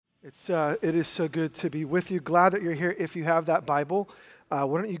It is so good to be with you. Glad that you're here. If you have that Bible, why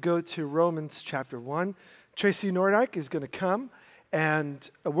don't you go to Romans chapter 1. Tracy Nordyke is going to come,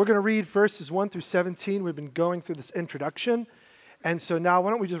 and we're going to read verses 1 through 17. We've been going through this introduction, and so now why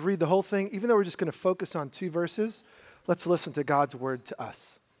don't we just read the whole thing? Even though we're just going to focus on 2 verses, let's listen to God's word to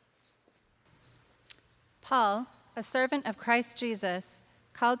us. Paul, a servant of Christ Jesus,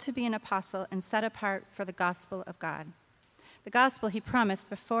 called to be an apostle and set apart for the gospel of God. The gospel he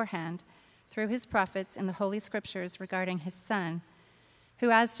promised beforehand through his prophets in the Holy Scriptures regarding his Son, who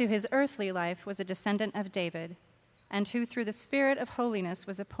as to his earthly life was a descendant of David, and who through the Spirit of holiness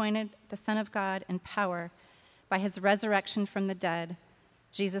was appointed the Son of God in power by his resurrection from the dead,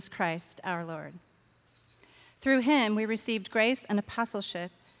 Jesus Christ our Lord. Through him we received grace and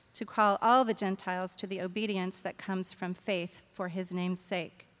apostleship to call all the Gentiles to the obedience that comes from faith for his name's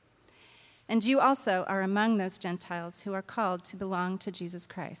sake. And you also are among those Gentiles who are called to belong to Jesus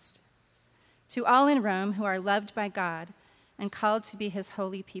Christ. To all in Rome who are loved by God and called to be his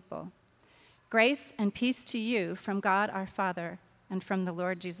holy people, grace and peace to you from God our Father and from the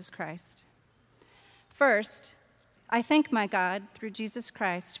Lord Jesus Christ. First, I thank my God through Jesus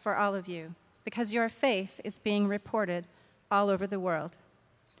Christ for all of you, because your faith is being reported all over the world.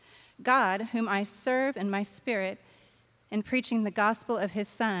 God, whom I serve in my spirit, in preaching the gospel of his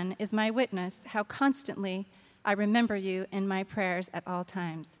Son, is my witness how constantly I remember you in my prayers at all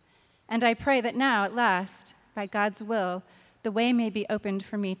times. And I pray that now, at last, by God's will, the way may be opened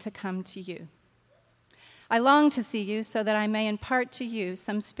for me to come to you. I long to see you so that I may impart to you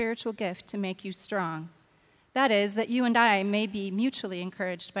some spiritual gift to make you strong. That is, that you and I may be mutually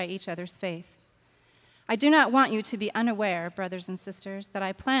encouraged by each other's faith. I do not want you to be unaware, brothers and sisters, that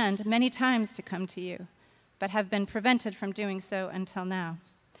I planned many times to come to you, but have been prevented from doing so until now,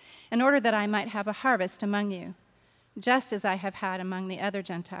 in order that I might have a harvest among you, just as I have had among the other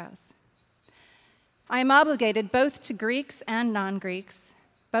Gentiles. I am obligated both to Greeks and non-Greeks,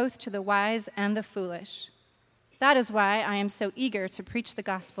 both to the wise and the foolish. That is why I am so eager to preach the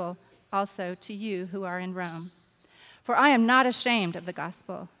gospel also to you who are in Rome. For I am not ashamed of the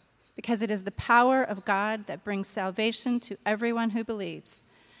gospel, because it is the power of God that brings salvation to everyone who believes,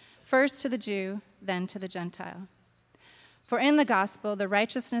 first to the Jew, then to the Gentile. For in the gospel, the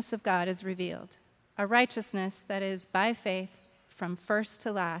righteousness of God is revealed, a righteousness that is by faith from first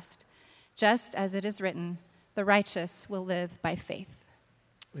to last, just as it is written, the righteous will live by faith.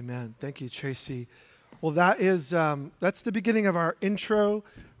 Amen. Thank you, Tracy. Well, that's the beginning of our intro,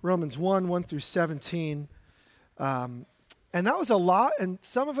 Romans 1 through 17. And that was a lot, and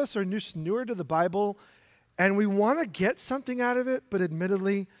some of us are newer to the Bible, and we want to get something out of it, but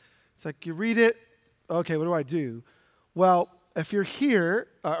admittedly, it's like you read it, okay, what do I do? Well, if you're here,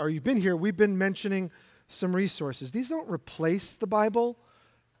 or you've been here, we've been mentioning some resources. These don't replace the Bible,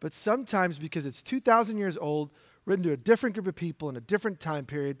 but sometimes because it's 2,000 years old, written to a different group of people in a different time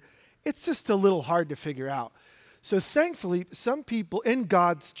period, it's just a little hard to figure out. So thankfully, some people in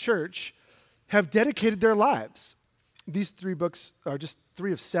God's church have dedicated their lives. These 3 books are just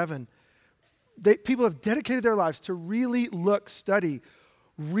 3 of 7. People have dedicated their lives to really look, study,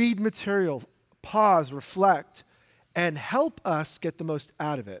 read material, pause, reflect, and help us get the most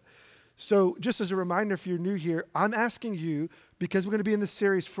out of it. So just as a reminder, if you're new here, I'm asking you, because we're going to be in this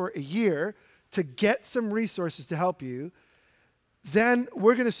series for a year, to get some resources to help you. Then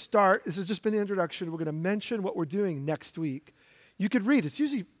we're going to start, this has just been the introduction, we're going to mention what we're doing next week. You could read, it's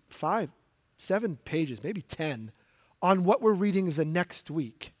usually 5, 7 pages, maybe 10, on what we're reading the next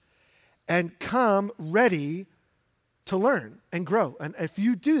week. And come ready to learn and grow. And if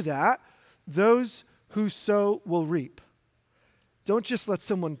you do that, those who sow will reap. Don't just let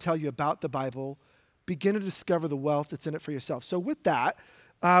someone tell you about the Bible. Begin to discover the wealth that's in it for yourself. So with that,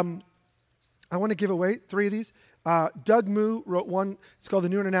 I want to give away 3 of these. Doug Moo wrote one. It's called the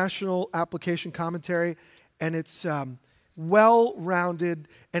New International Application Commentary, and it's well-rounded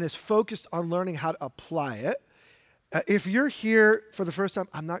and is focused on learning how to apply it. If you're here for the first time,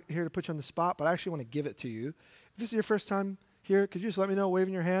 I'm not here to put you on the spot, but I actually want to give it to you. If this is your first time here, could you just let me know,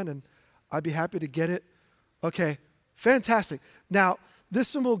 waving your hand, and I'd be happy to get it. Okay, fantastic. Now,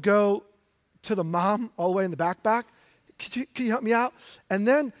 this one will go to the mom all the way in the backpack. Can you help me out? And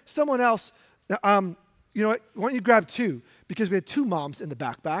then someone else, you know what? Why don't you grab 2? Because we had 2 moms in the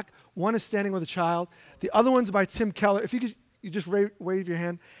backpack. One is standing with a child. The other one's by Tim Keller. If you could, you just wave your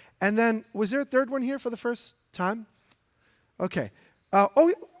hand. And then, was there a 3rd one here for the first time? Okay.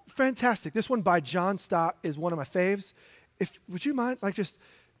 Fantastic. This one by John Stott is one of my faves. Would you mind,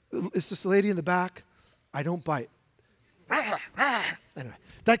 it's just a lady in the back. I don't bite. Anyway,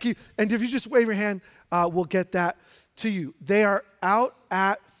 thank you. And if you just wave your hand, we'll get that to you. They are out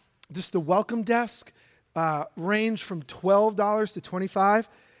at just the welcome desk range from $12 to $25.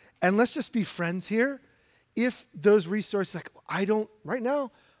 And let's just be friends here. If those resources, like right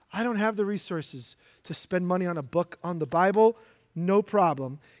now, I don't have the resources to spend money on a book on the Bible, no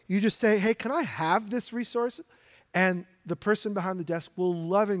problem. You just say, hey, can I have this resource? And the person behind the desk will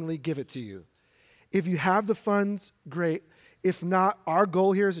lovingly give it to you. If you have the funds, great. If not, our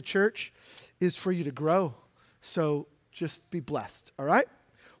goal here as a church is for you to grow. So just be blessed, all right?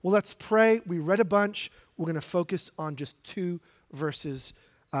 Well, let's pray. We read a bunch. We're going to focus on just 2 verses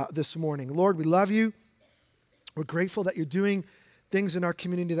this morning. Lord, we love you. We're grateful that you're doing things in our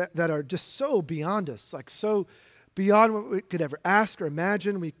community that are just so beyond us, like so beyond what we could ever ask or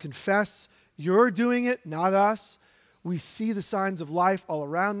imagine. We confess you're doing it, not us. We see the signs of life all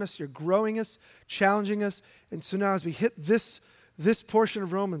around us. You're growing us, challenging us. And so now as we hit this portion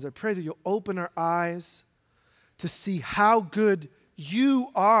of Romans, I pray that you'll open our eyes to see how good you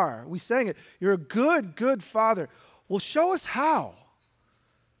are. We sang it. You're a good, good Father. Well, show us how.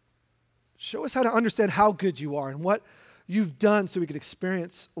 Show us how to understand how good you are and what you've done so we could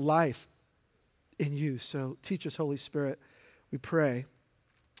experience life in you. So teach us, Holy Spirit, we pray.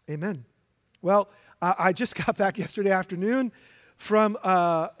 Amen. Well, I just got back yesterday afternoon from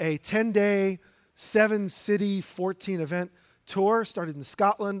a 10-day, 7-city, 14-event tour. Started in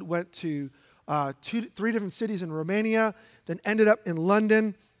Scotland, went to 3 different cities in Romania, then ended up in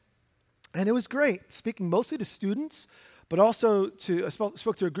London. And it was great, speaking mostly to students, but also I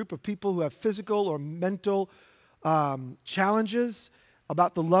spoke to a group of people who have physical or mental challenges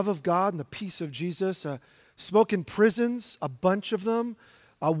about the love of God and the peace of Jesus. Spoke in prisons, a bunch of them.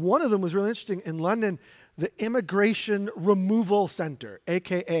 One of them was really interesting. In London, the Immigration Removal Center,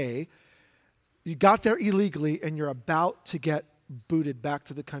 a.k.a. you got there illegally and you're about to get booted back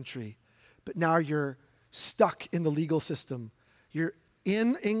to the country. But now you're stuck in the legal system. You're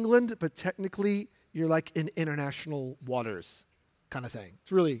in England, but technically you're like in international waters kind of thing.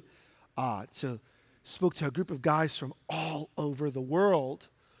 It's really odd. So spoke to a group of guys from all over the world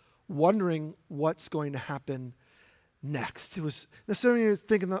wondering what's going to happen next. It was, some of you are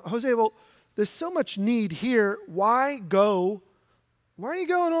thinking, Jose, well, there's so much need here. Why are you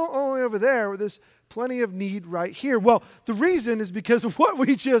going all the way over there where there's plenty of need right here? Well, the reason is because of what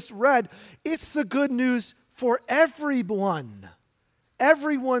we just read. It's the good news for everyone.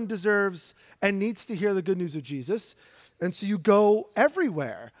 Everyone deserves and needs to hear the good news of Jesus. And so you go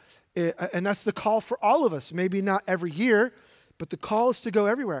everywhere. And that's the call for all of us. Maybe not every year, but the call is to go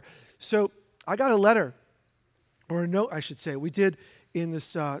everywhere. So I got a letter, or a note, I should say. We did in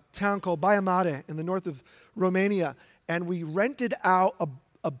this town called Baia Mare in the north of Romania. And we rented out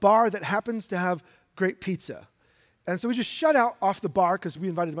a bar that happens to have great pizza. And so we just shut out off the bar because we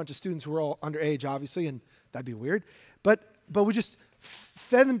invited a bunch of students who were all underage, obviously, and that'd be weird. But we just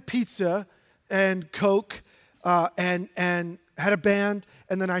fed them pizza and Coke and had a band,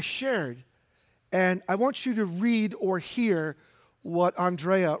 and then I shared. And I want you to read or hear what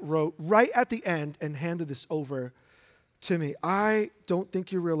Andrea wrote right at the end and handed this over to me. I don't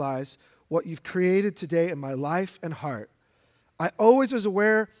think you realize what you've created today in my life and heart. I always was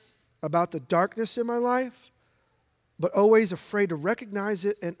aware about the darkness in my life, but always afraid to recognize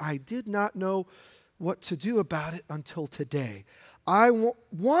it, and I did not know what to do about it until today. I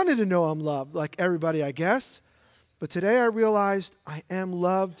wanted to know I'm loved, like everybody, I guess, but today I realized I am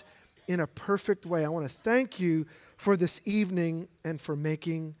loved in a perfect way. I want to thank you for this evening and for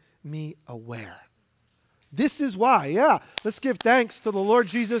making me aware. This is why, yeah. Let's give thanks to the Lord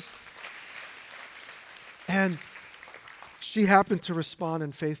Jesus. And she happened to respond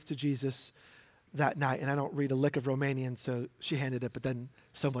in faith to Jesus that night. And I don't read a lick of Romanian, so she handed it, but then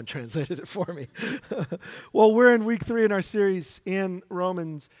someone translated it for me. Well, we're in week 3 in our series in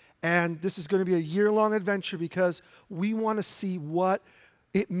Romans, and this is going to be a year-long adventure because we want to see what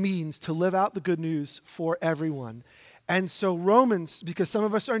it means to live out the good news for everyone. And so Romans, because some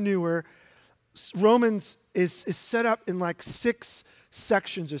of us are newer, Romans is set up in like 6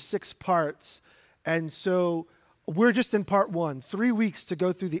 sections or 6 parts. And so we're just in part 1, 3 weeks to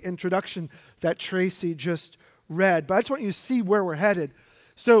go through the introduction that Tracy just read. But I just want you to see where we're headed.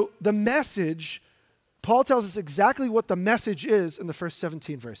 So the message, Paul tells us exactly what the message is in the first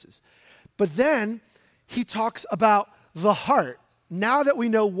 17 verses. But then he talks about the heart. Now that we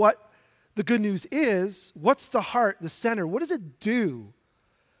know what the good news is, what's the heart, the center? What does it do?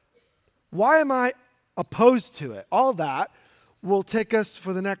 Why am I opposed to it? All that will take us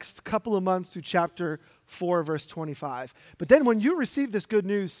for the next couple of months through chapter 4, verse 25. But then when you receive this good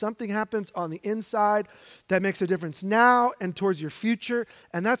news, something happens on the inside that makes a difference now and towards your future.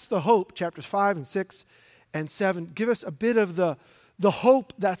 And that's the hope, chapters 5 and 6 and 7. Give us a bit of the the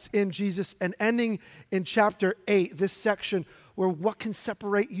hope that's in Jesus, and ending in chapter 8, this section where what can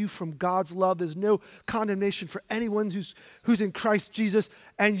separate you from God's love? There's no condemnation for anyone who's in Christ Jesus.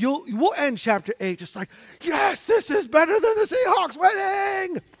 And we'll end chapter 8 just like, yes, this is better than the Seahawks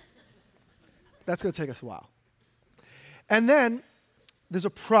winning. That's going to take us a while. And then there's a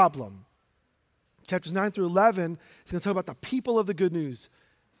problem. Chapters 9 through 11 is going to talk about the people of the good news.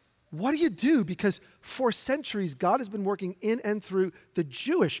 What do you do? Because for centuries, God has been working in and through the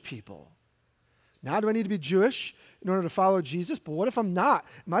Jewish people. Now, do I need to be Jewish in order to follow Jesus? But what if I'm not?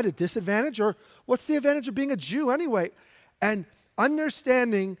 Am I at a disadvantage? Or what's the advantage of being a Jew anyway? And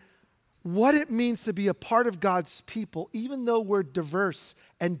understanding what it means to be a part of God's people, even though we're diverse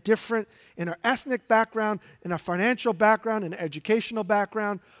and different in our ethnic background, in our financial background, in our educational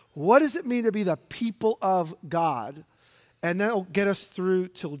background. What does it mean to be the people of God? And that'll get us through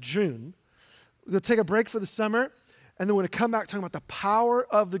till June. We'll take a break for the summer, and then we're going to come back talking about the power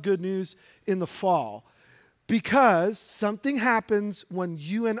of the good news in the fall. Because something happens when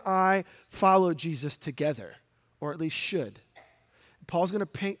you and I follow Jesus together, or at least should. Paul's going to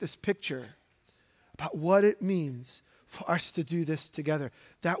paint this picture about what it means for us to do this together.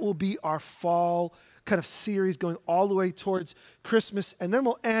 That will be our fall kind of series going all the way towards Christmas. And then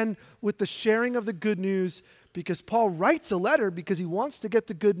we'll end with the sharing of the good news, because Paul writes a letter because he wants to get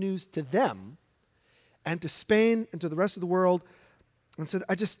the good news to them and to Spain and to the rest of the world. And so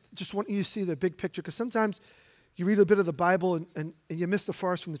I just want you to see the big picture, because sometimes you read a bit of the Bible and you miss the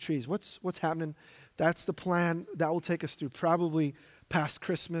forest from the trees. What's happening? That's the plan. That will take us through probably past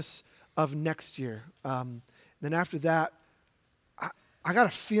Christmas of next year. Then after that, I got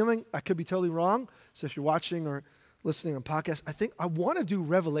a feeling, I could be totally wrong, so if you're watching or listening on podcast, I think I want to do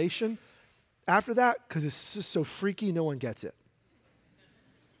Revelation after that, because it's just so freaky, no one gets it.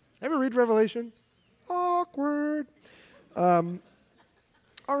 Ever read Revelation? Awkward. All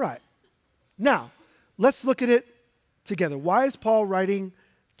right. Now, let's look at it together. Why is Paul writing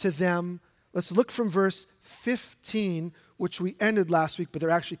to them? Let's look from verse 15, which we ended last week, but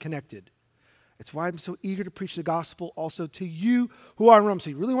they're actually connected. It's why I'm so eager to preach the gospel also to you who are in Rome. So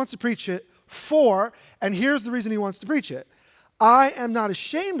he really wants to preach it and here's the reason he wants to preach it. I am not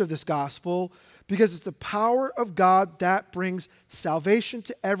ashamed of this gospel, because it's the power of God that brings salvation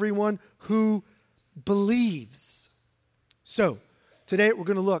to everyone who believes. So today we're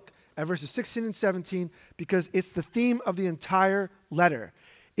going to look at verses 16 and 17, because it's the theme of the entire letter.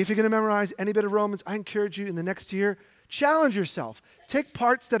 If you're going to memorize any bit of Romans, I encourage you in the next year, challenge yourself. Take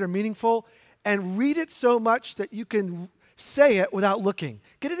parts that are meaningful and read it so much that you can say it without looking.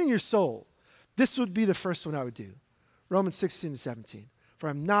 Get it in your soul. This would be the first one I would do. Romans 16 and 17. For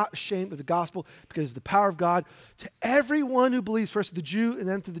I'm not ashamed of the gospel, because it's the power of God to everyone who believes, first to the Jew and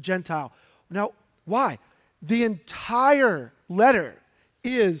then to the Gentile. Now, why? The entire letter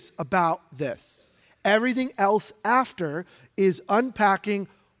is about this. Everything else after is unpacking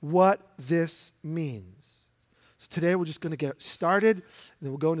what this means. So today we're just going to get started, and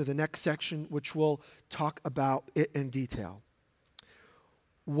then we'll go into the next section, which will talk about it in detail.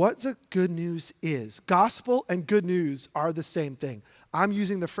 What the good news is. Gospel and good news are the same thing. I'm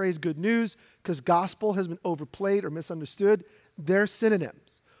using the phrase good news because gospel has been overplayed or misunderstood. They're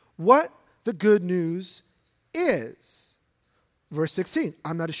synonyms. What the good news is. Verse 16,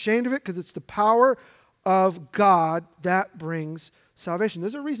 I'm not ashamed of it, because it's the power of God that brings salvation.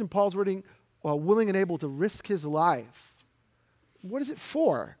 There's a reason Paul's willing and able to risk his life. What is it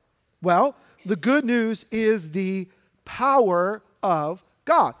for? Well, the good news is the power of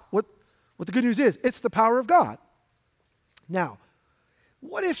God. What the good news is, it's the power of God. Now,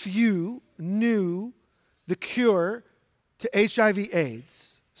 what if you knew the cure to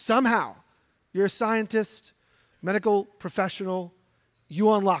HIV/AIDS? Somehow, you're a scientist, medical professional,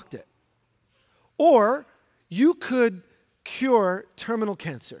 you unlocked it. Or you could cure terminal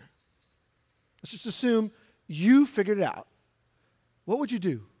cancer. Let's just assume you figured it out. What would you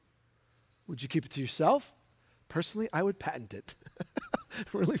do? Would you keep it to yourself? Personally, I would patent it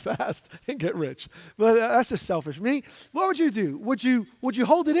really fast and get rich. But that's just selfish. Me, what would you do? Would you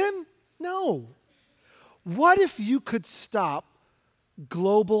hold it in? No. What if you could stop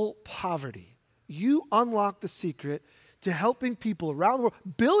global poverty? You unlock the secret to helping people around the world.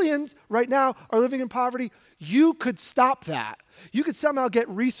 Billions right now are living in poverty. You could stop that. You could somehow get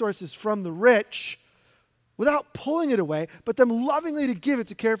resources from the rich without pulling it away, but them lovingly to give it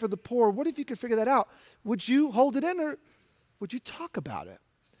to care for the poor. What if you could figure that out? Would you hold it in, or would you talk about it?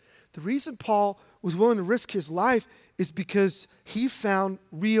 The reason Paul was willing to risk his life is because he found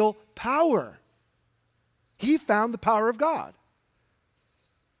real power. He found the power of God.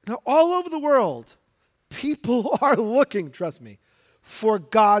 Now, all over the world, people are looking, trust me, for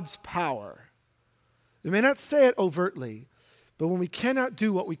God's power. We may not say it overtly, but when we cannot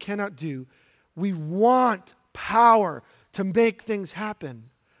do what we cannot do, we want power to make things happen.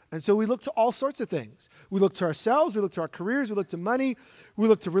 And so we look to all sorts of things. We look to ourselves, we look to our careers, we look to money, we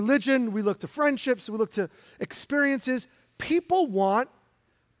look to religion, we look to friendships, we look to experiences. People want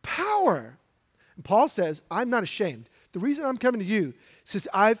power. And Paul says, I'm not ashamed. The reason I'm coming to you is because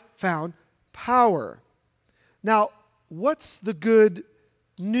I've found power. Now, what's the good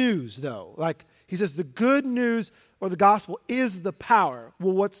news, though? Like, he says the good news or the gospel is the power.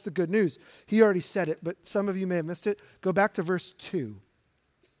 Well, what's the good news? He already said it, but some of you may have missed it. Go back to verse 2.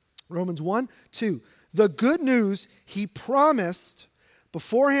 Romans 1, 2. The good news he promised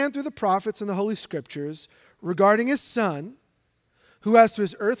beforehand through the prophets and the Holy Scriptures regarding his Son, who as to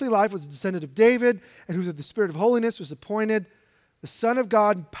his earthly life was a descendant of David, and who through the Spirit of holiness was appointed the Son of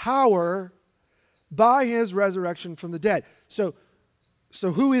God in power by his resurrection from the dead. So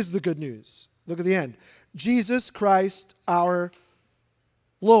who is the good news? Look at the end. Jesus Christ our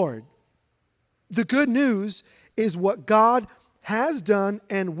Lord. The good news is what God has done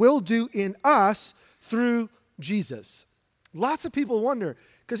and will do in us through Jesus. Lots of people wonder,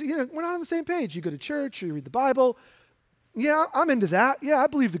 because we're not on the same page. You go to church, or you read the Bible. Yeah, I'm into that. Yeah, I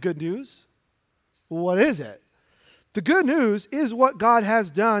believe the good news. Well, what is it? The good news is what God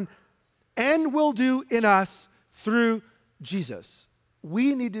has done and will do in us through Jesus.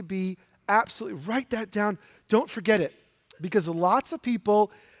 We need to be absolutely, write that down. Don't forget it, because lots of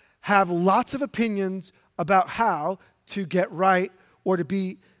people have lots of opinions about how to get right or to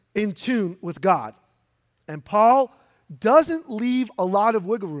be in tune with God. And Paul doesn't leave a lot of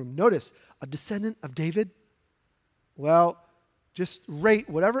wiggle room. Notice, a descendant of David. Well, just rate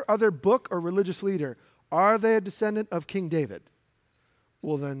whatever other book or religious leader. Are they a descendant of King David?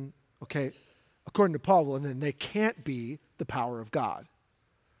 Well then, okay, according to Paul, well then they can't be the power of God.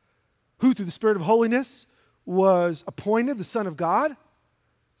 Who through the Spirit of holiness was appointed the Son of God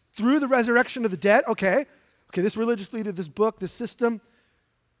through the resurrection of the dead? Okay, this religious leader, this book, this system,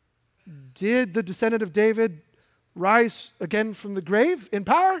 did the descendant of David rise again from the grave in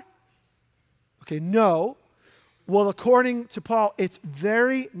power? Okay, no. Well, according to Paul, it's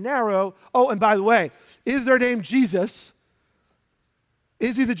very narrow. Oh, and by the way, is their name Jesus?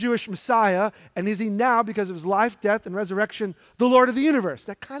 Is he the Jewish Messiah? And is he now, because of his life, death, and resurrection, the Lord of the universe?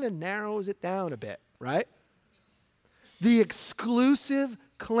 That kind of narrows it down a bit, right? The exclusive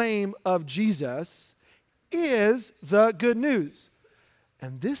claim of Jesus is the good news.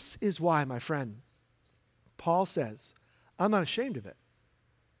 And this is why, my friend, Paul says, I'm not ashamed of it.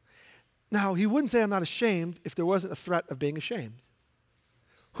 Now, he wouldn't say I'm not ashamed if there wasn't a threat of being ashamed.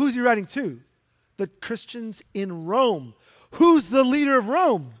 Who's he writing to? The Christians in Rome. Who's the leader of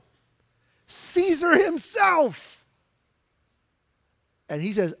Rome? Caesar himself. And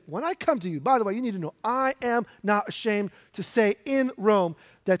he says, when I come to you, by the way, you need to know, I am not ashamed to say in Rome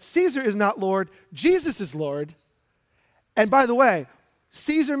that Caesar is not Lord, Jesus is Lord. And by the way,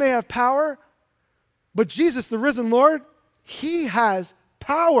 Caesar may have power, but Jesus, the risen Lord, he has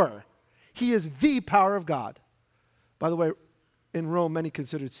power. He is the power of God. By the way, in Rome, many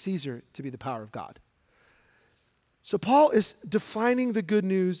considered Caesar to be the power of God. So Paul is defining the good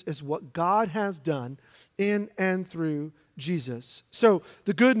news as what God has done in and through Jesus. So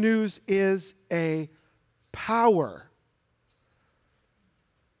the good news is a power.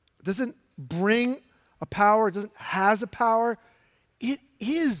 It doesn't bring a power. It doesn't has a power. It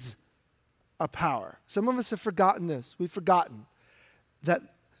is a power. Some of us have forgotten this. We've forgotten that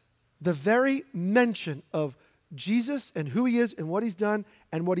the very mention of Jesus and who he is and what he's done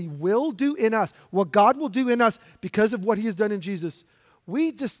and what he will do in us, what God will do in us because of what he has done in Jesus,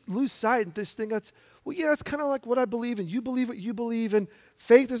 we just lose sight and this thing that's kind of like what I believe in. You believe what you believe in.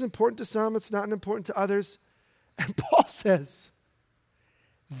 Faith is important to some. It's not important to others. And Paul says,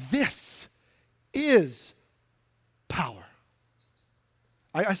 this is power.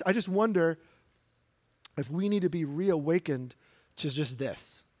 I just wonder if we need to be reawakened to just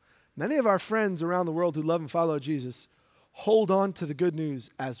this. Many of our friends around the world who love and follow Jesus hold on to the good news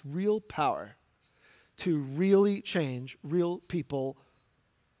as real power to really change real people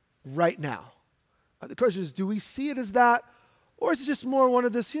right now. The question is, do we see it as that? Or is it just more one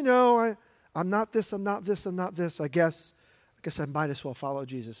of this, I'm not this, I'm not this, I'm not this. I guess I might as well follow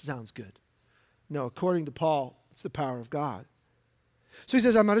Jesus. Sounds good. No, according to Paul, it's the power of God. So he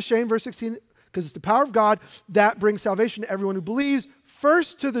says, I'm not ashamed, verse 16, because it's the power of God that brings salvation to everyone who believes,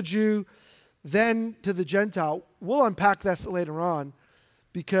 first to the Jew, then to the Gentile. We'll unpack this later on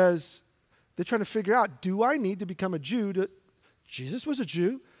because they're trying to figure out, do I need to become a Jew? Jesus was a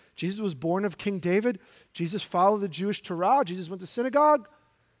Jew. Jesus was born of King David. Jesus followed the Jewish Torah. Jesus went to synagogue.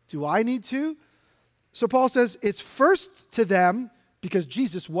 Do I need to? So Paul says it's first to them because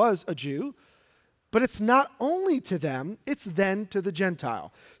Jesus was a Jew, but it's not only to them, it's then to the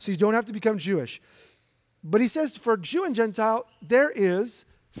Gentile. So you don't have to become Jewish. But he says for Jew and Gentile, there is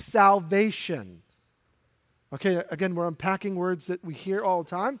salvation. Okay, again, we're unpacking words that we hear all the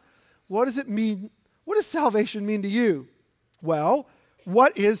time. What does it mean? What does salvation mean to you? Well,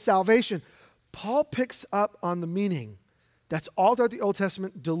 what is salvation? Paul picks up on the meaning. That's all throughout the Old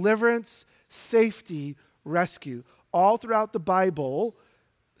Testament: deliverance, safety, rescue. All throughout the Bible,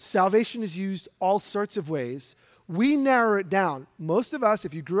 salvation is used all sorts of ways. We narrow it down. Most of us,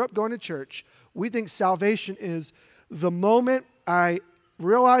 if you grew up going to church, we think salvation is the moment I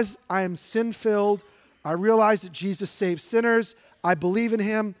realize I am sin-filled, I realize that Jesus saves sinners, I believe in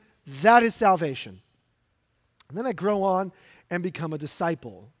him, that is salvation. And then I grow on and become a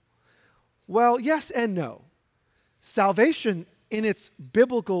disciple. Well, yes and no. Salvation in its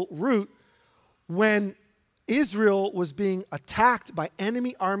biblical root, when Israel was being attacked by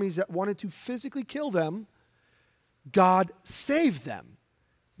enemy armies that wanted to physically kill them, God saved them,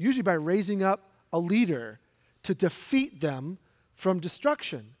 usually by raising up a leader to defeat them from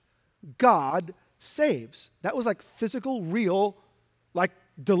destruction. God saves. That was like physical, real, like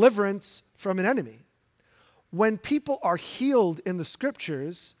deliverance from an enemy. When people are healed in the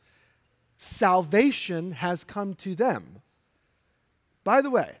scriptures, salvation has come to them. By the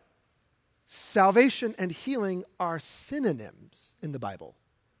way, salvation and healing are synonyms in the Bible.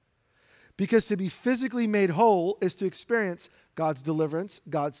 Because to be physically made whole is to experience God's deliverance,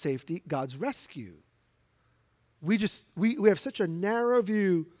 God's safety, God's rescue. We have such a narrow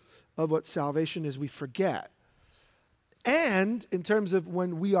view of what salvation is, we forget. And in terms of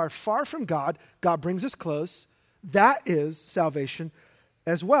when we are far from God, God brings us close. That is salvation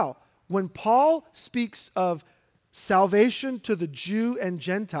as well. When Paul speaks of salvation to the Jew and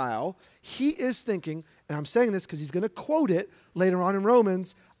Gentile, he is thinking, and I'm saying this because he's going to quote it later on in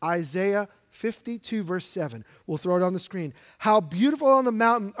Romans, Isaiah 52, verse 7. We'll throw it on the screen. How beautiful on the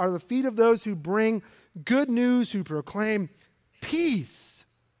mountain are the feet of those who bring good news, who proclaim peace.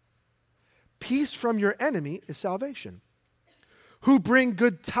 Peace from your enemy is salvation. Who bring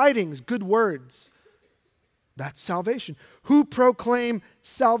good tidings, good words. That's salvation. Who proclaim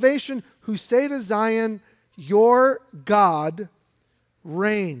salvation, who say to Zion, your God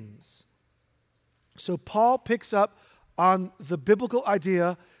reigns. So Paul picks up on the biblical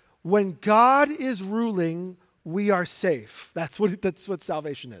idea, when God is ruling, we are safe. That's what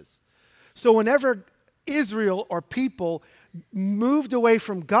salvation is. So whenever Israel or people moved away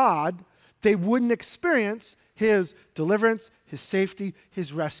from God, they wouldn't experience his deliverance, his safety,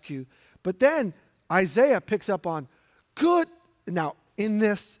 his rescue. But then Isaiah picks up on good. Now, in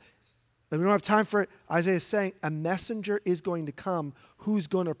this, we don't have time for it. Isaiah is saying a messenger is going to come who's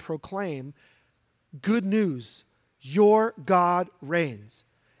going to proclaim good news. Your God reigns.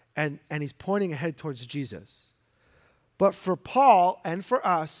 And he's pointing ahead towards Jesus. But for Paul and for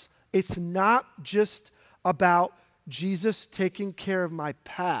us, it's not just about Jesus taking care of my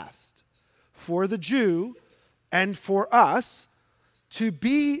past. For the Jew and for us, to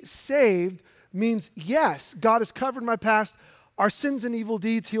be saved means, yes, God has covered my past. Our sins and evil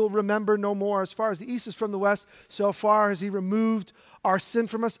deeds he'll remember no more. As far as the east is from the west, so far has he removed our sin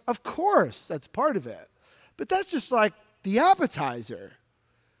from us. Of course, that's part of it. But that's just like the appetizer.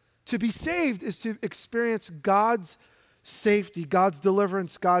 To be saved is to experience God's safety, God's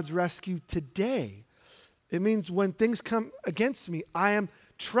deliverance, God's rescue today. It means when things come against me, I am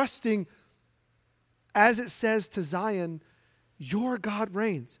trusting, as it says to Zion, your God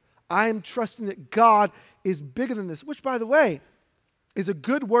reigns. I am trusting that God is bigger than this, which, by the way, is a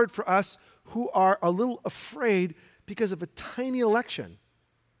good word for us who are a little afraid because of a tiny election.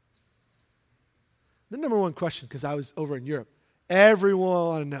 The number one question, because I was over in Europe, everyone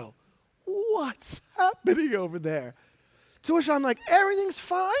wanted to know, what's happening over there? To which I'm like, everything's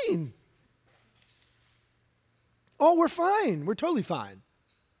fine. Oh, we're fine. We're totally fine.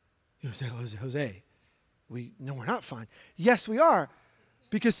 You say, Jose, no, we're not fine. Yes, we are.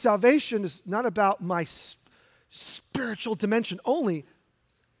 Because salvation is not about my spiritual dimension only.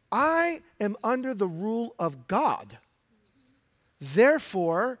 I am under the rule of God.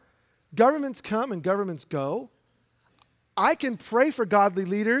 Therefore, governments come and governments go. I can pray for godly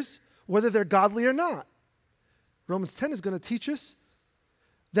leaders, whether they're godly or not. Romans 10 is going to teach us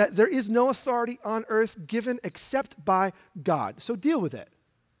that there is no authority on earth given except by God. So deal with it.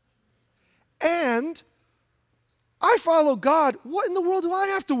 And I follow God. What in the world do I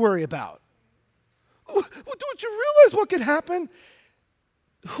have to worry about? Don't you realize what could happen?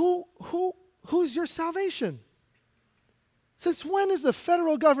 who's your salvation? Since when is the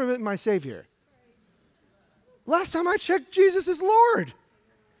federal government my Savior? Last time I checked, Jesus is Lord.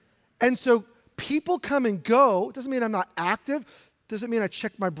 And so people come and go. It doesn't mean I'm not active. Doesn't mean I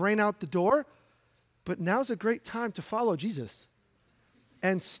check my brain out the door. But now's a great time to follow Jesus.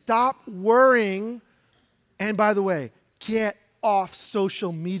 And stop worrying. And by the way, get off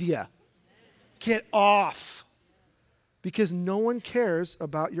social media. Get off. Because no one cares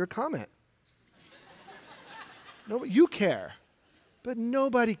about your comment. No, you care. But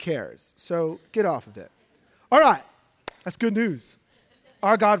nobody cares. So get off of it. All right. That's good news.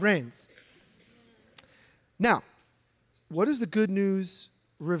 Our God reigns. Now, what does the good news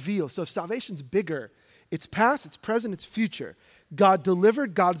reveal? So if salvation's bigger, it's past, it's present, it's future. God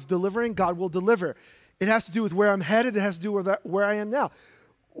delivered, God's delivering, God will deliver. It has to do with where I'm headed. It has to do with where I am now.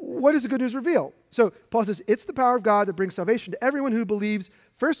 What does the good news reveal? So Paul says, it's the power of God that brings salvation to everyone who believes,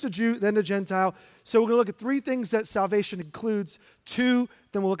 first the Jew, then the Gentile. So we're going to look at three things that salvation includes. Two,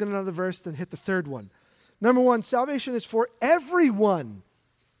 then we'll look at another verse, then hit the third one. Number one, salvation is for everyone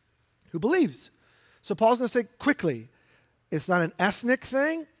who believes. So Paul's going to say quickly, it's not an ethnic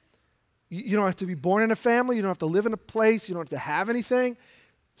thing. You don't have to be born in a family. You don't have to live in a place. You don't have to have anything.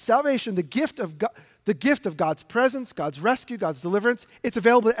 Salvation, the gift of God, the gift of God's presence, God's rescue, God's deliverance, it's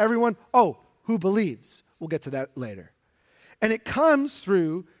available to everyone, who believes. We'll get to that later. And it comes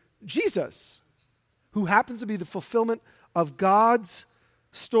through Jesus, who happens to be the fulfillment of God's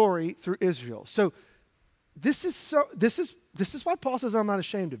story through Israel. So this is why Paul says I'm not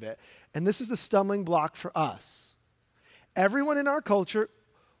ashamed of it. And this is the stumbling block for us. Everyone in our culture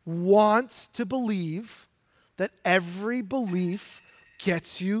wants to believe that every belief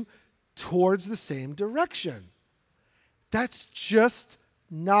gets you towards the same direction. That's just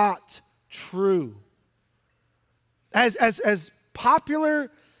not true. As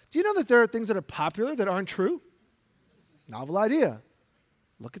popular, do you know that there are things that are popular that aren't true? Novel idea.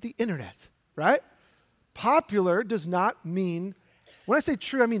 Look at the internet, right? Popular does not mean, when I say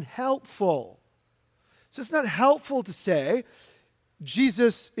true, I mean helpful. So it's not helpful to say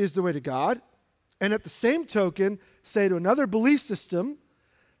Jesus is the way to God, and at the same token, say to another belief system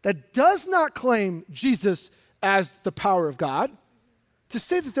that does not claim Jesus as the power of God, to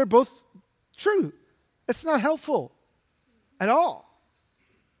say that they're both true. It's not helpful at all.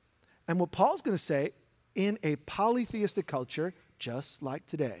 And what Paul's going to say, in a polytheistic culture, just like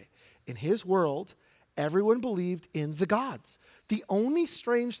today, in his world, everyone believed in the gods. The only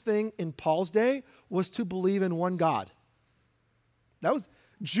strange thing in Paul's day was to believe in one God.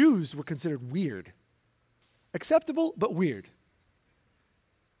 Jews were considered weird. Acceptable, but weird.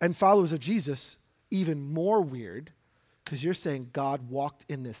 And followers of Jesus, even more weird, because you're saying God walked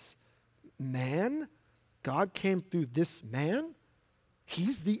in this man? God came through this man?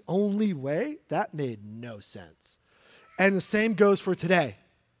 He's the only way? That made no sense. And the same goes for today.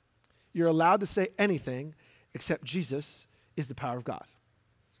 You're allowed to say anything except Jesus is the power of God.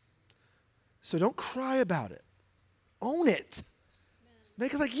 So don't cry about it. Own it.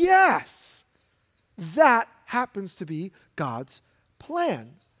 Make it like, yes, that happens to be God's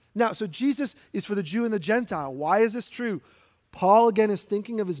plan. Now, so Jesus is for the Jew and the Gentile. Why is this true? Paul, again, is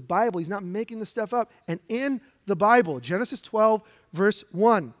thinking of his Bible. He's not making this stuff up. And in the Bible, Genesis 12, verse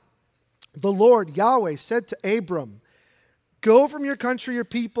 1, the Lord, Yahweh, said to Abram, go from your country, your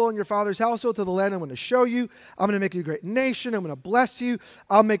people, and your father's household to the land I'm going to show you. I'm going to make you a great nation. I'm going to bless you.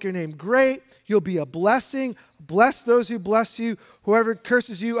 I'll make your name great. You'll be a blessing. Bless those who bless you. Whoever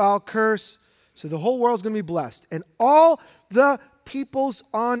curses you, I'll curse. So the whole world's going to be blessed. And all the peoples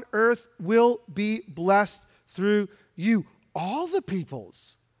on earth will be blessed through you. All the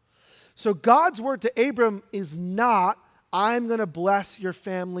peoples. So God's word to Abram is not, I'm going to bless your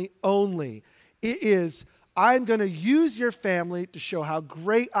family only. It is, I'm going to use your family to show how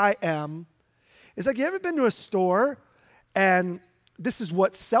great I am. It's like, you ever been to a store and this is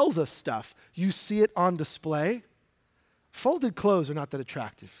what sells us stuff. You see it on display. Folded clothes are not that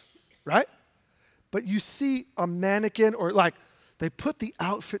attractive, right? But you see a mannequin, or like they put the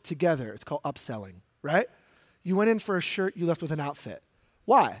outfit together. It's called upselling, right? You went in for a shirt, you left with an outfit.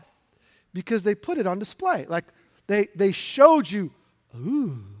 Why? Because they put it on display. Like they showed you,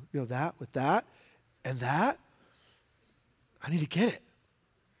 that with that and that. I need to get it.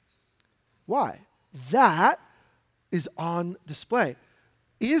 Why? That is on display.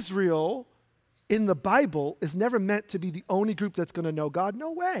 Israel in the Bible is never meant to be the only group that's going to know God.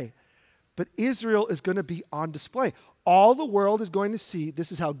 No way. But Israel is going to be on display. All the world is going to see,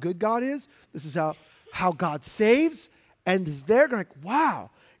 this is how good God is. This is how God saves. And they're going to, wow,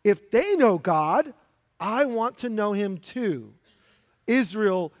 if they know God, I want to know him too.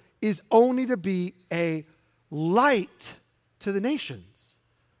 Israel is only to be a light to the nations.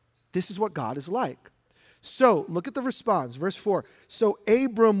 This is what God is like. So look at the response, verse 4. So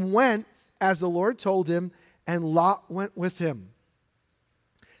Abram went as the Lord told him, and Lot went with him.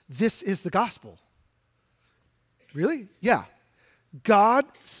 This is the gospel. Really? Yeah. God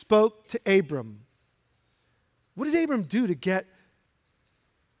spoke to Abram. What did Abram do to get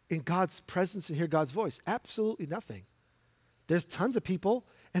in God's presence and hear God's voice? Absolutely nothing. There's tons of people.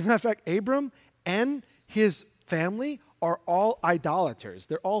 And as a matter of fact, Abram and his family are all idolaters.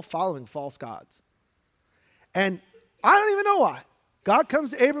 They're all following false gods. And I don't even know why. God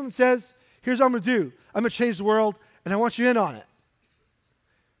comes to Abram and says, here's what I'm going to do. I'm going to change the world, and I want you in on it.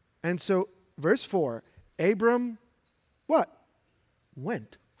 And so, verse 4, Abram, what?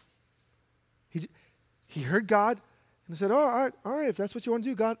 Went. He heard God and said, all right, if that's what you want to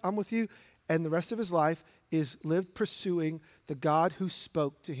do, God, I'm with you. And the rest of his life is lived pursuing the God who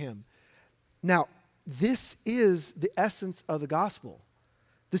spoke to him. Now, this is the essence of the gospel.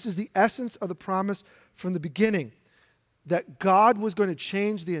 This is the essence of the promise from the beginning, that God was going to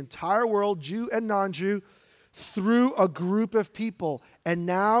change the entire world, Jew and non-Jew, through a group of people. And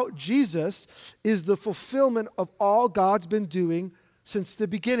now Jesus is the fulfillment of all God's been doing since the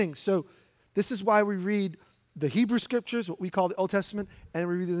beginning. So this is why we read the Hebrew scriptures, what we call the Old Testament, and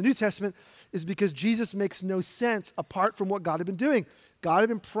we read the New Testament, is because Jesus makes no sense apart from what God had been doing. God had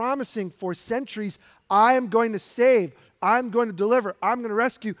been promising for centuries, I am going to save, I'm going to deliver, I'm going to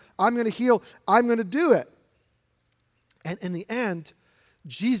rescue, I'm going to heal, I'm going to do it. And in the end,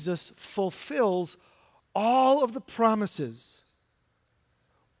 Jesus fulfills all of the promises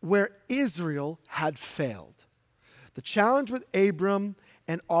where Israel had failed. The challenge with Abram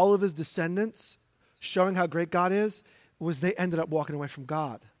and all of his descendants, showing how great God is, was they ended up walking away from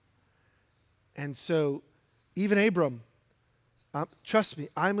God. And so even Abram, trust me,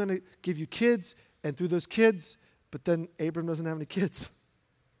 I'm going to give you kids, and through those kids, but then Abram doesn't have any kids.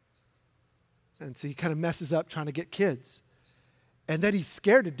 And so he kind of messes up trying to get kids. And then he's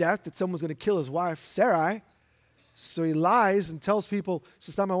scared to death that someone's going to kill his wife, Sarai. So he lies and tells people,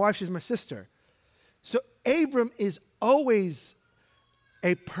 she's not my wife, she's my sister. So Abram is always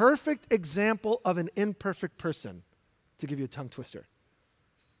a perfect example of an imperfect person, to give you a tongue twister.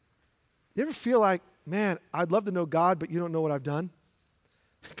 You ever feel like, man, I'd love to know God, but you don't know what I've done?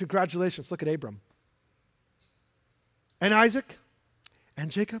 Congratulations, look at Abram. And Isaac,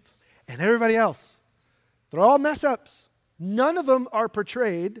 and Jacob, and everybody else. They're all mess-ups. None of them are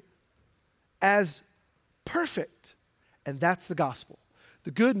portrayed as perfect. And that's the gospel.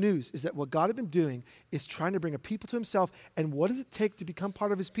 The good news is that what God had been doing is trying to bring a people to himself. And what does it take to become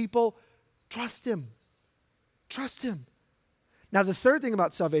part of his people? Trust him. Trust him. Now, the third thing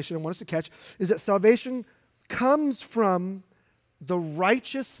about salvation I want us to catch is that salvation comes from the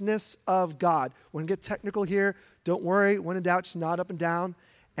righteousness of God. We're going to get technical here. Don't worry. When in doubt, just nod up and down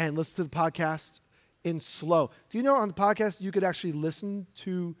and listen to the podcast in slow. Do you know on the podcast you could actually listen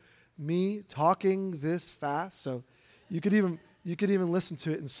to me talking this fast? So you could even listen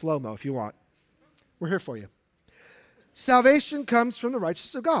to it in slow-mo if you want. We're here for you. Salvation comes from the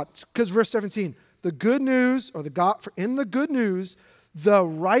righteousness of God. Because verse 17, the good news, or in the good news, the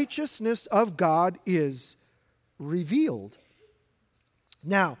righteousness of God is revealed.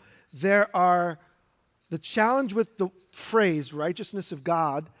 Now, the challenge with the phrase righteousness of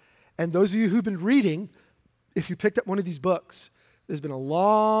God, and those of you who've been reading, if you picked up one of these books, there's been a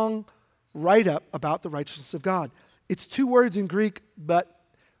long write-up about the righteousness of God. It's 2 words in Greek, but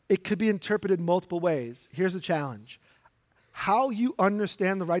it could be interpreted multiple ways. Here's the challenge. How you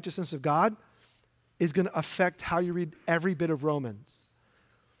understand the righteousness of God is going to affect how you read every bit of Romans.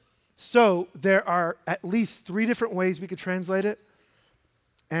 So there are at least 3 different ways we could translate it.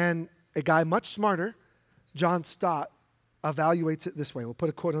 And a guy much smarter, John Stott, evaluates it this way. We'll put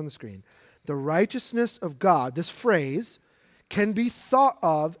a quote on the screen. The righteousness of God, this phrase, can be thought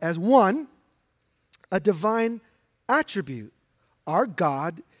of as 1, a divine attribute. Our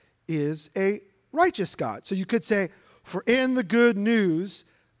God is a righteous God. So you could say, for in the good news,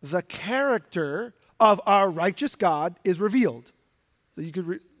 the character of our righteous God is revealed. You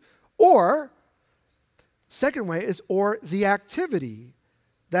could or, second way is, or the activity.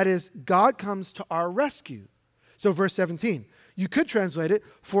 That is, God comes to our rescue. So verse 17, you could translate it,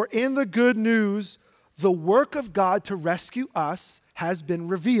 for in the good news, the work of God to rescue us has been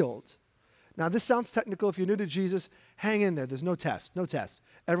revealed. Now, this sounds technical. If you're new to Jesus, hang in there. There's no test.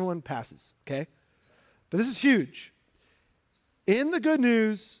 Everyone passes, okay? But this is huge. In the good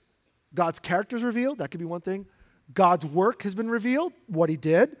news, God's character is revealed. That could be one thing. God's work has been revealed, what he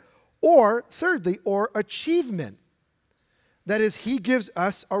did. Or, thirdly, or achievement. That is, he gives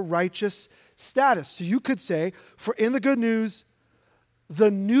us a righteous status. So you could say, for in the good news, the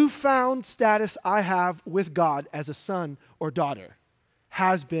newfound status I have with God as a son or daughter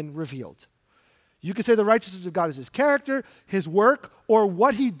has been revealed. You could say the righteousness of God is his character, his work, or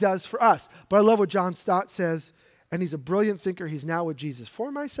what he does for us. But I love what John Stott says, and he's a brilliant thinker. He's now with Jesus.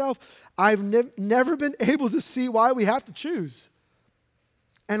 For myself, I've never been able to see why we have to choose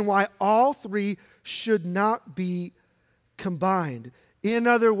and why all three should not be combined. In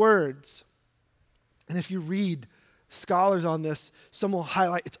other words, and if you read scholars on this, some will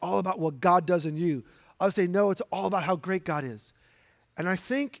highlight it's all about what God does in you. Others say, no, it's all about how great God is. And I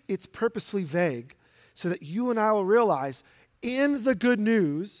think it's purposely vague so that you and I will realize in the good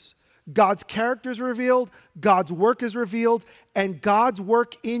news, God's character is revealed, God's work is revealed, and God's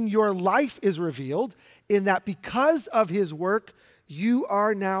work in your life is revealed in that because of his work, you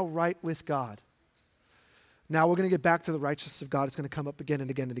are now right with God. Now we're going to get back to the righteousness of God. It's going to come up again and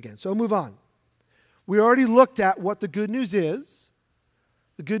again and again. So I'll move on. We already looked at what the good news is.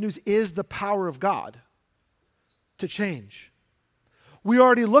 The good news is the power of God to change. We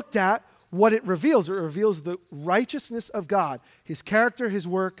already looked at what it reveals. It reveals the righteousness of God, his character, his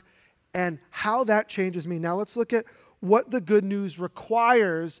work, and how that changes me. Now let's look at what the good news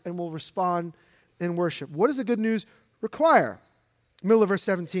requires, and we'll respond in worship. What does the good news require? Middle of verse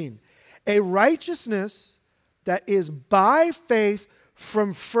 17. A righteousness that is by faith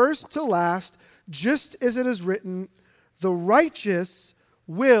from first to last, just as it is written, the righteous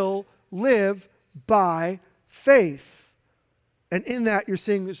will live by faith. And in that, you're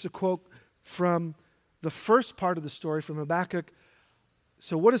seeing this a quote from the first part of the story from Habakkuk.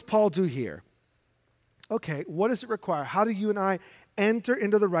 So what does Paul do here? Okay, what does it require? How do you and I enter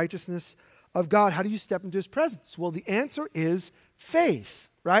into the righteousness of God? How do you step into his presence? Well, the answer is faith,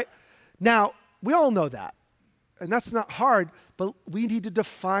 right? Now, we all know that. And that's not hard, but we need to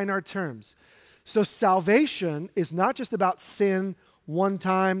define our terms. So salvation is not just about sin one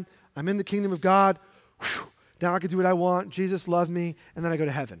time. I'm in the kingdom of God. Whew, now I can do what I want. Jesus loved me, and then I go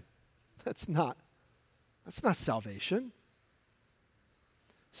to heaven. That's not salvation.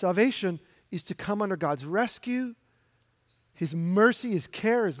 Salvation is to come under God's rescue, his mercy, his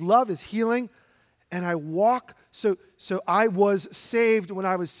care, his love, his healing, and I walk. So I was saved when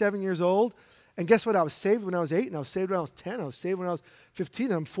I was 7 years old. And guess what? I was saved when I was 8, and I was saved when I was 10, I was saved when I was 15,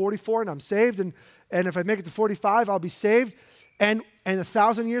 and I'm 44, and I'm saved. And if I make it to 45, I'll be saved. And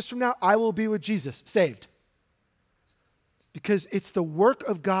 1,000 years from now, I will be with Jesus, saved. Because it's the work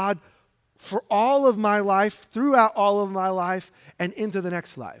of God for all of my life, throughout all of my life, and into the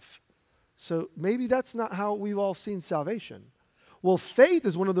next life. So maybe that's not how we've all seen salvation. Well, faith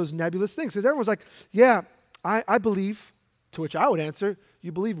is one of those nebulous things. Because everyone's like, yeah, I believe. To which I would answer,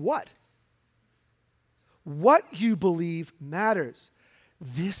 you believe what? What you believe matters.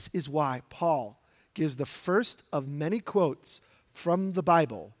 This is why Paul gives the first of many quotes from the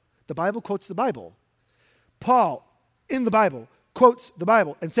Bible. The Bible quotes the Bible. Paul, in the Bible, quotes the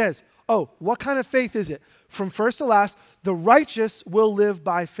Bible and says, oh, what kind of faith is it? From first to last, the righteous will live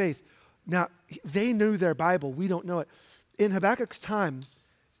by faith. Now, they knew their Bible. We don't know it. In Habakkuk's time,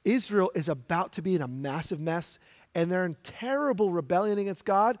 Israel is about to be in a massive mess, and they're in terrible rebellion against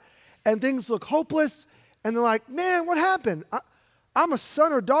God, and things look hopeless. And they're like, man, what happened? I'm a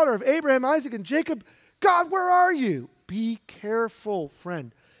son or daughter of Abraham, Isaac, and Jacob. God, where are you? Be careful,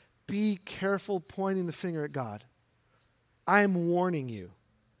 friend. Be careful pointing the finger at God. I am warning you.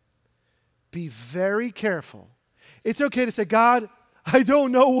 Be very careful. It's okay to say, God, I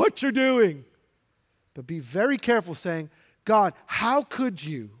don't know what you're doing. But be very careful saying, God, how could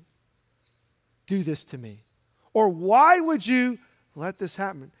you do this to me? Or why would you let this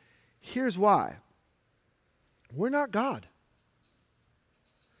happen? Here's why. We're not God.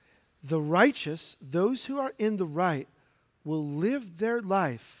 The righteous, those who are in the right, will live their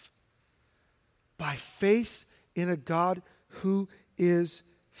life by faith in a God who is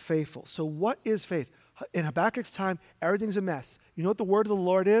faithful. So what is faith? In Habakkuk's time, everything's a mess. You know what the word of the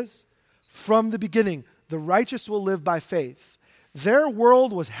Lord is? From the beginning, the righteous will live by faith. Their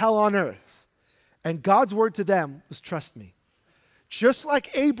world was hell on earth. And God's word to them was trust me. Just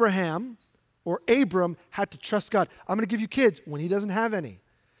like Abraham or Abram had to trust God. I'm going to give you kids when he doesn't have any.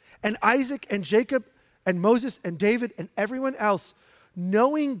 And Isaac and Jacob and Moses and David and everyone else,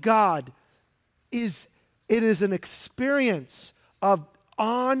 knowing God is an experience of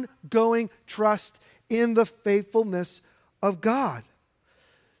ongoing trust in the faithfulness of God.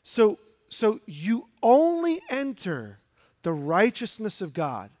 So you only enter the righteousness of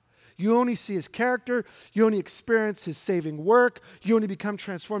God. You only see his character. You only experience his saving work. You only become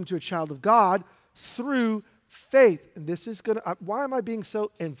transformed to a child of God through faith. And this is going to, why am I being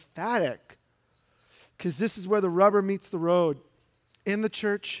so emphatic? Because this is where the rubber meets the road in the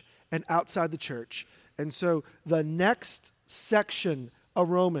church and outside the church. And so the next section of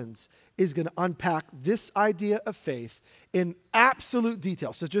Romans is going to unpack this idea of faith in absolute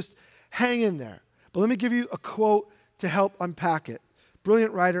detail. So just hang in there. But let me give you a quote to help unpack it.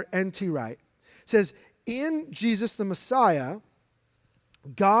 Brilliant writer N.T. Wright says, in Jesus the Messiah,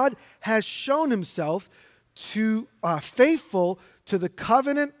 God has shown himself to faithful to the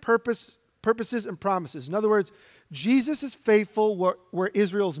covenant purposes and promises. In other words, Jesus is faithful where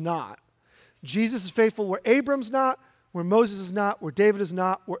Israel's not. Jesus is faithful where Abram's not, where Moses is not, where David is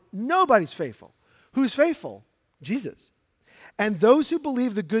not, where nobody's faithful. Who's faithful? Jesus. And those who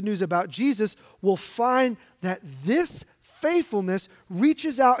believe the good news about Jesus will find that this faithfulness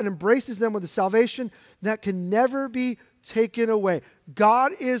reaches out and embraces them with a salvation that can never be taken away.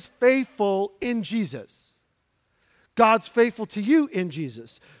 God is faithful in Jesus. God's faithful to you in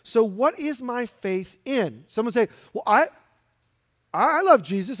Jesus. So what is my faith in? Someone say, well, I love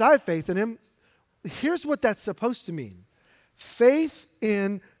Jesus. I have faith in him. Here's what that's supposed to mean. Faith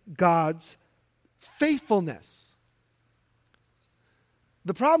in God's faithfulness.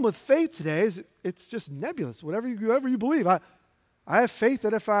 The problem with faith today is it's just nebulous. Whatever you believe. I have faith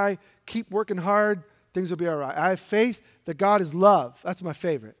that if I keep working hard, things will be all right. I have faith that God is love. That's my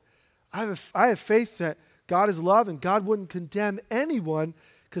favorite. I have faith that God is love and God wouldn't condemn anyone,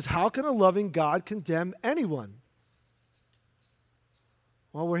 because how can a loving God condemn anyone?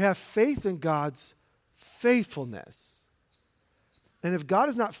 Well, we have faith in God's faithfulness. And if God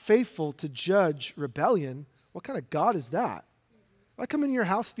is not faithful to judge rebellion, what kind of God is that? If I come into your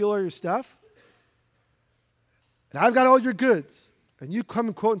house, steal all your stuff, and I've got all your goods, and you come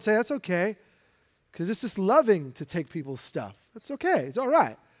and quote and say, that's okay, because it's just loving to take people's stuff. That's okay. It's all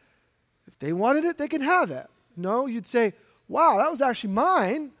right. If they wanted it, they can have it. No, you'd say, wow, that was actually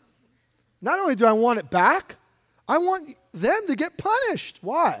mine. Not only do I want it back, I want them to get punished.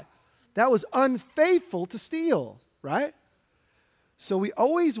 Why? That was unfaithful to steal, right? So we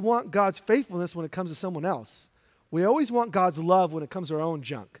always want God's faithfulness when it comes to someone else. We always want God's love when it comes to our own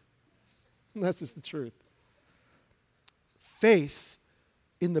junk. That's just the truth. Faith,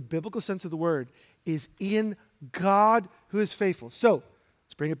 in the biblical sense of the word, is in God who is faithful. So,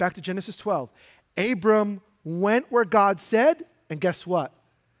 let's bring it back to Genesis 12. Abram went where God said, and guess what?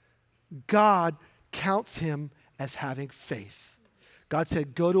 God counts him as having faith. God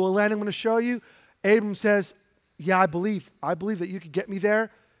said, go to a land I'm going to show you. Abram says, yeah, I believe. I believe that you could get me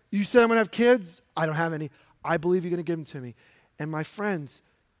there. You said I'm going to have kids. I don't have any. I believe you're going to give them to me. And my friends,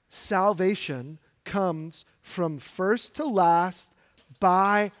 salvation comes from first to last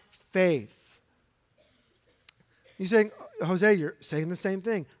by faith. You're saying, Jose, you're saying the same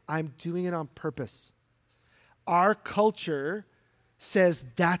thing. I'm doing it on purpose. Our culture says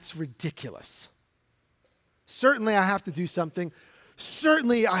that's ridiculous. Certainly I have to do something.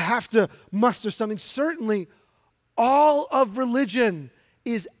 Certainly I have to muster something. Certainly all of religion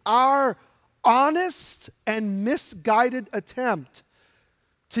is our honest and misguided attempt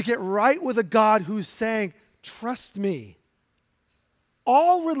to get right with a God who's saying, trust me.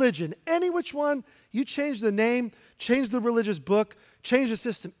 All religion, any which one, you change the name, change the religious book, change the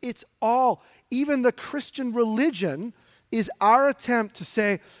system. It's all, even the Christian religion is our attempt to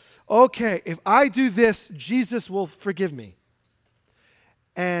say, okay, if I do this, Jesus will forgive me.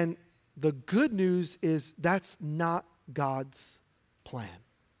 And the good news is that's not God's plan.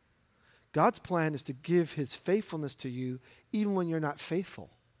 God's plan is to give his faithfulness to you even when you're not faithful.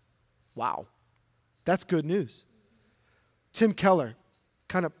 Wow. That's good news. Tim Keller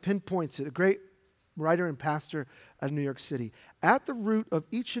kind of pinpoints it, a great writer and pastor of New York City. At the root of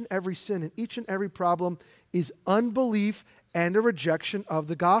each and every sin and each and every problem is unbelief and a rejection of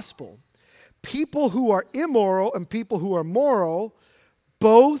the gospel. People who are immoral and people who are moral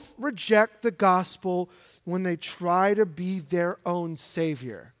both reject the gospel when they try to be their own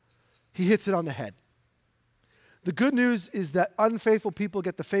savior. He hits it on the head. The good news is that unfaithful people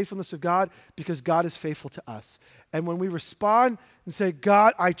get the faithfulness of God because God is faithful to us. And when we respond and say,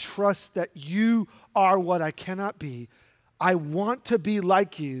 God, I trust that you are what I cannot be. I want to be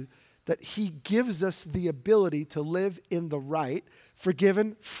like you, that he gives us the ability to live in the right,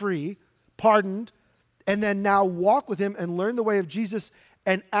 forgiven, free, pardoned, and then now walk with him and learn the way of Jesus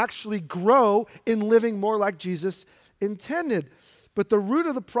and actually grow in living more like Jesus intended. But the root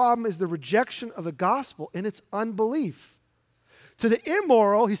of the problem is the rejection of the gospel and its unbelief. To the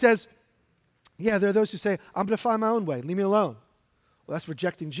immoral, he says, yeah, there are those who say, I'm going to find my own way. Leave me alone. Well, that's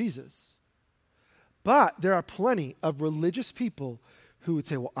rejecting Jesus. But there are plenty of religious people who would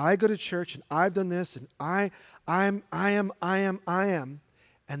say, well, I go to church and I've done this and I am.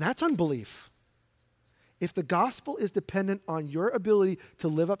 And that's unbelief. If the gospel is dependent on your ability to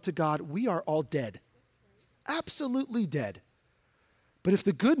live up to God, we are all dead. Absolutely dead. But if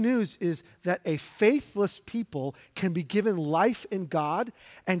the good news is that a faithless people can be given life in God,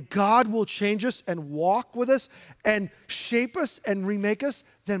 and God will change us and walk with us and shape us and remake us,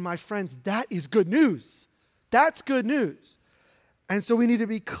 then my friends, that is good news. That's good news. And so we need to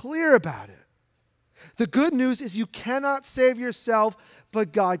be clear about it. The good news is you cannot save yourself,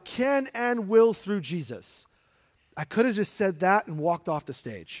 but God can and will through Jesus. I could have just said that and walked off the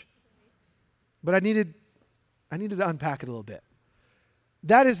stage. But I needed to unpack it a little bit.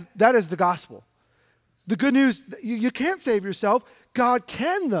 That is the gospel. The good news, you can't save yourself. God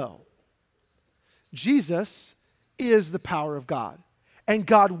can, though. Jesus is the power of God. And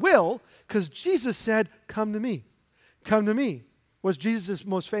God will, because Jesus said, come to me. Come to me. Was Jesus'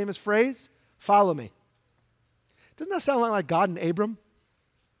 most famous phrase? Follow me. Doesn't that sound like God and Abram?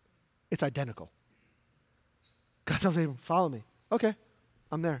 It's identical. God tells Abram, follow me. Okay,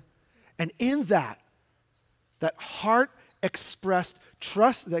 I'm there. And in that heart expressed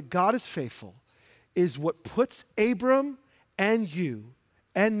trust that God is faithful is what puts Abram and you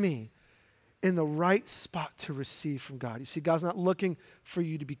and me in the right spot to receive from God. You see, God's not looking for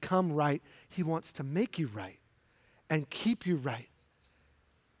you to become right. He wants to make you right and keep you right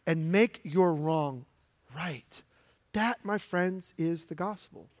and make your wrong right. That, my friends, is the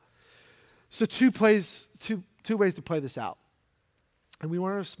gospel. So two ways to play this out. And we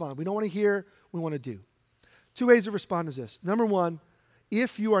want to respond. We don't want to hear, we want to do. Two ways to respond is this. Number one,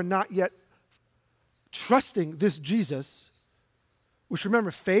 if you are not yet trusting this Jesus, which remember,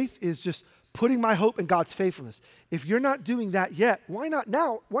 faith is just putting my hope in God's faithfulness. If you're not doing that yet, why not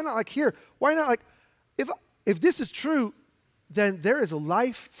now? Why not like here? Why not like, if this is true, then there is a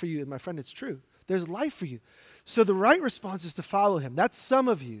life for you. And my friend, it's true. There's life for you. So the right response is to follow him. That's some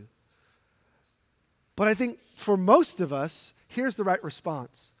of you. But I think for most of us, here's the right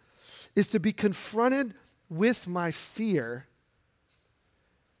response, is to be confronted with my fear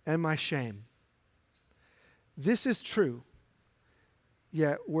and my shame. This is true,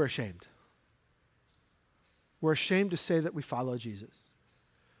 yet we're ashamed. We're ashamed to say that we follow Jesus.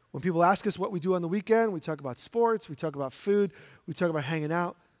 When people ask us what we do on the weekend, we talk about sports, we talk about food, we talk about hanging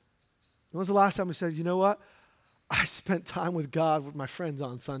out. When was the last time we said, you know what? I spent time with God with my friends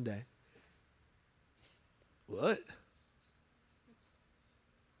on Sunday. What?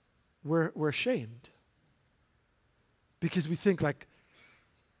 We're ashamed. Because we think like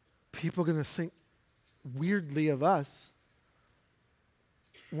people are going to think weirdly of us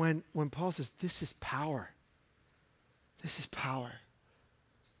when Paul says, this is power. This is power.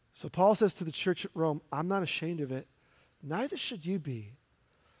 So Paul says to the church at Rome, I'm not ashamed of it. Neither should you be.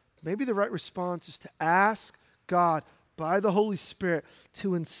 Maybe the right response is to ask God by the Holy Spirit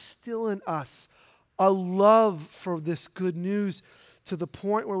to instill in us a love for this good news to the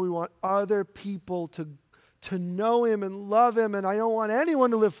point where we want other people to know him and love him, and I don't want anyone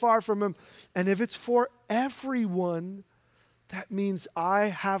to live far from him. And if it's for everyone, that means I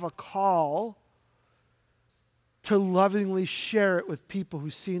have a call to lovingly share it with people who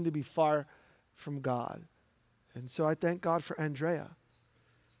seem to be far from God. And so I thank God for Andrea,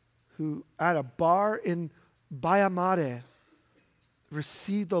 who at a bar in Baia Mare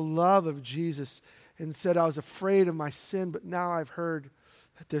received the love of Jesus and said, I was afraid of my sin, but now I've heard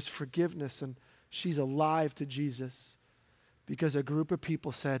that there's forgiveness, and she's alive to Jesus because a group of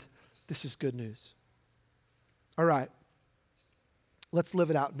people said, this is good news. All right, let's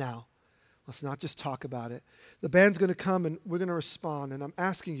live it out now. Let's not just talk about it. The band's going to come and we're going to respond, and I'm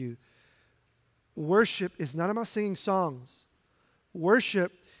asking you, worship is not about singing songs.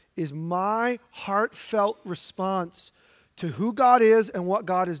 Worship is my heartfelt response to who God is and what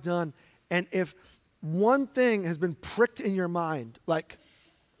God has done. And if one thing has been pricked in your mind, like,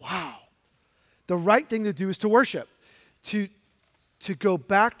 wow, the right thing to do is to worship, to go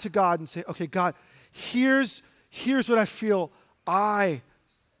back to God and say, okay, God, here's what I feel I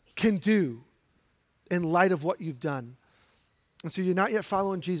can do in light of what you've done. And so you're not yet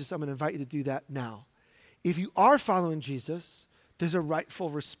following Jesus. I'm going to invite you to do that now. If you are following Jesus, there's a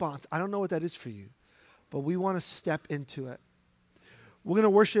rightful response. I don't know what that is for you, but we want to step into it. We're going to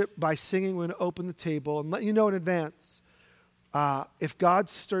worship by singing. We're going to open the table and let you know in advance if God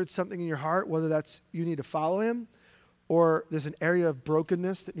stirred something in your heart, whether that's you need to follow him or there's an area of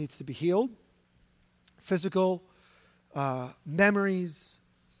brokenness that needs to be healed, physical, memories,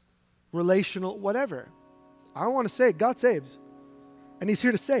 relational, whatever. I want to say God saves, and he's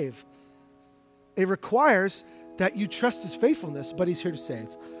here to save. It requires that you trust his faithfulness, but he's here to save.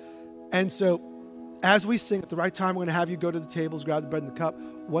 And so as we sing at the right time, we're going to have you go to the tables, grab the bread and the cup.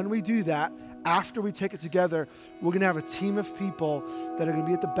 When we do that, after we take it together, we're going to have a team of people that are going to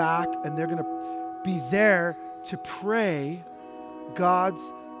be at the back, and they're going to be there to pray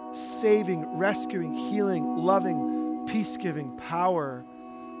God's saving, rescuing, healing, loving, peace-giving power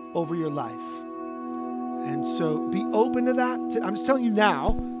over your life. And so be open to that. I'm just telling you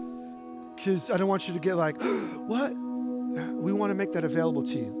now, because I don't want you to get like, what? We want to make that available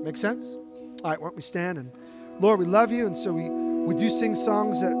to you. Make sense? All right, why don't we stand? And Lord, we love you, and so we do sing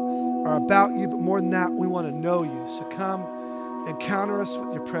songs that are about you, but more than that, we want to know you. So come encounter us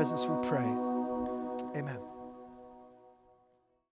with your presence, we pray. Amen.